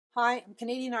Hi, I'm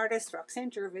Canadian artist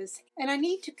Roxanne, and I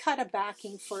need to cut a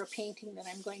backing for a painting that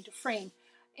I'm going to frame.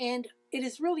 And it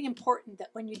is really important that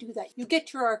when you do that, you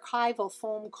get your archival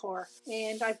foam core.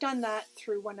 And I've done that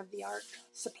through one of the art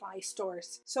supply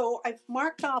stores. So I've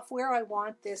marked off where I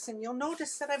want this, and you'll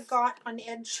notice that I've got an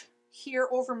edge here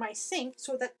over my sink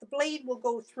so that the blade will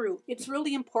go through. It's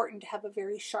really important to have a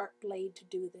very sharp blade to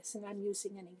do this, and I'm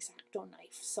using an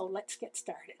exacto-knife. So let's get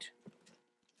started.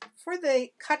 For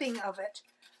the cutting of it,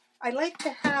 I like to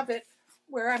have it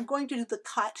where I'm going to do the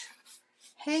cut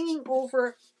hanging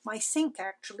over my sink,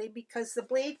 actually, because the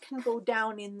blade can go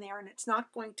down in there and it's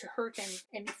not going to hurt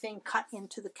anything cut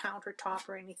into the countertop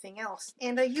or anything else.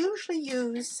 And I usually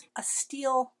use a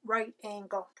steel right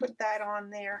angle. Put that on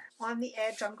there on the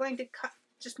edge. I'm going to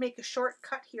just make a short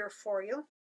cut here for you.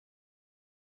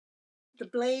 The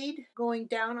blade going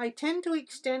down, I tend to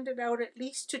extend it out at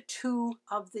least to 2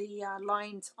 of the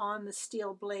lines on the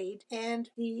steel blade,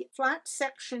 and the flat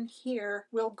section here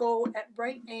will go at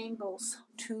right angles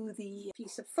to the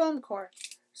piece of foam core.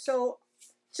 So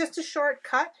just a short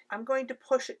cut. I'm going to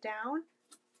push it down.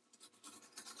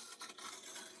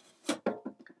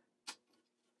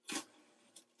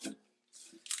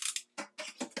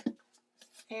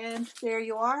 And there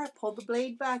you are. Pull the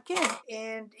blade back in.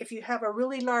 And if you have a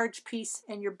really large piece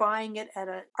and you're buying it at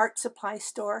an art supply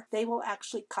store, they will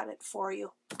actually cut it for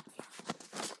you.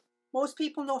 Most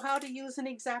people know how to use an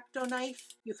exacto knife.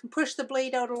 You can push the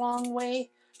blade out a long way,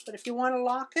 but if you want to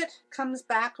lock it, it comes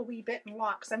back a wee bit and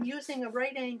locks. I'm using a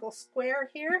right angle square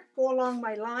here. Go along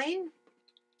my line,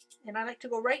 and I like to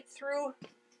go right through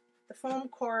the foam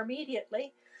core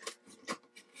immediately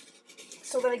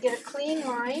so that I get a clean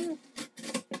line.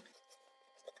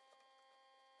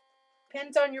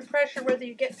 Depends on your pressure whether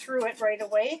you get through it right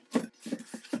away.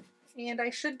 And I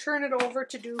should turn it over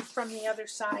to do from the other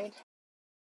side,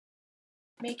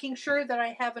 making sure that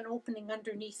I have an opening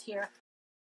underneath here.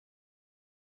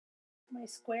 My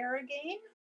square again.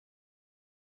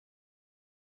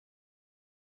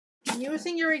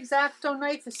 Using your exacto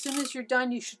knife, as soon as you're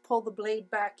done, you should pull the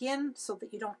blade back in so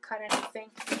that you don't cut anything.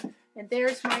 And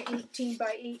there's my 18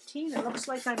 by 18. It looks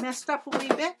like I messed up a wee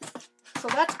bit, so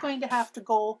that's going to have to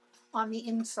go on the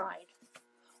inside.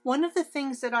 One of the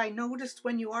things that I noticed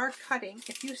when you are cutting,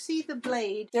 if you see the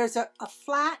blade, there's a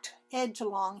flat edge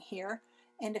along here,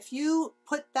 and if you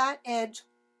put that edge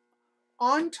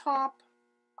on top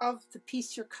of the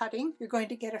piece you're cutting, you're going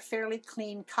to get a fairly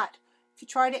clean cut. If you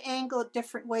try to angle it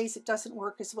different ways, it doesn't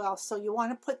work as well. So you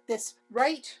want to put this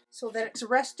right so that it's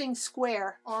resting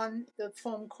square on the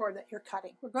foam core that you're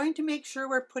cutting. We're going to make sure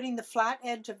we're putting the flat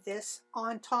edge of this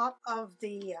on top of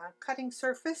the cutting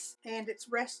surface, and it's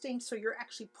resting so you're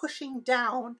actually pushing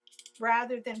down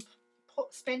rather than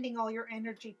spending all your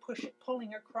energy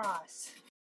pulling across.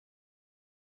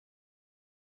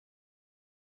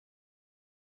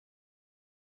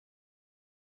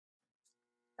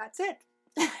 That's it.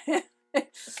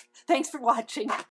 Thanks for watching.